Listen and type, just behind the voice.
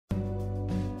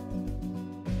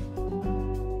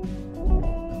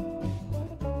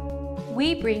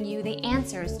we bring you the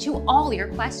answers to all your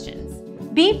questions.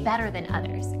 Be better than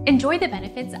others. Enjoy the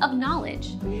benefits of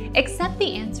knowledge. Accept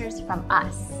the answers from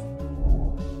us.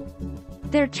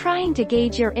 They're trying to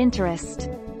gauge your interest.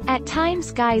 At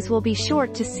times guys will be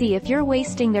short to see if you're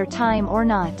wasting their time or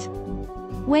not.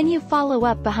 When you follow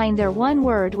up behind their one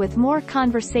word with more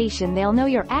conversation, they'll know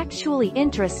you're actually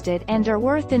interested and are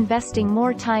worth investing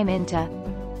more time into.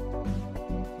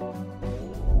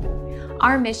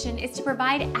 Our mission is to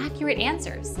provide accurate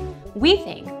answers. We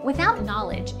think without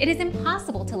knowledge, it is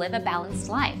impossible to live a balanced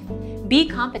life. Be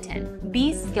competent,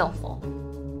 be skillful.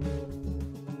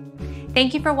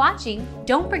 Thank you for watching.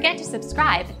 Don't forget to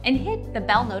subscribe and hit the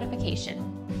bell notification.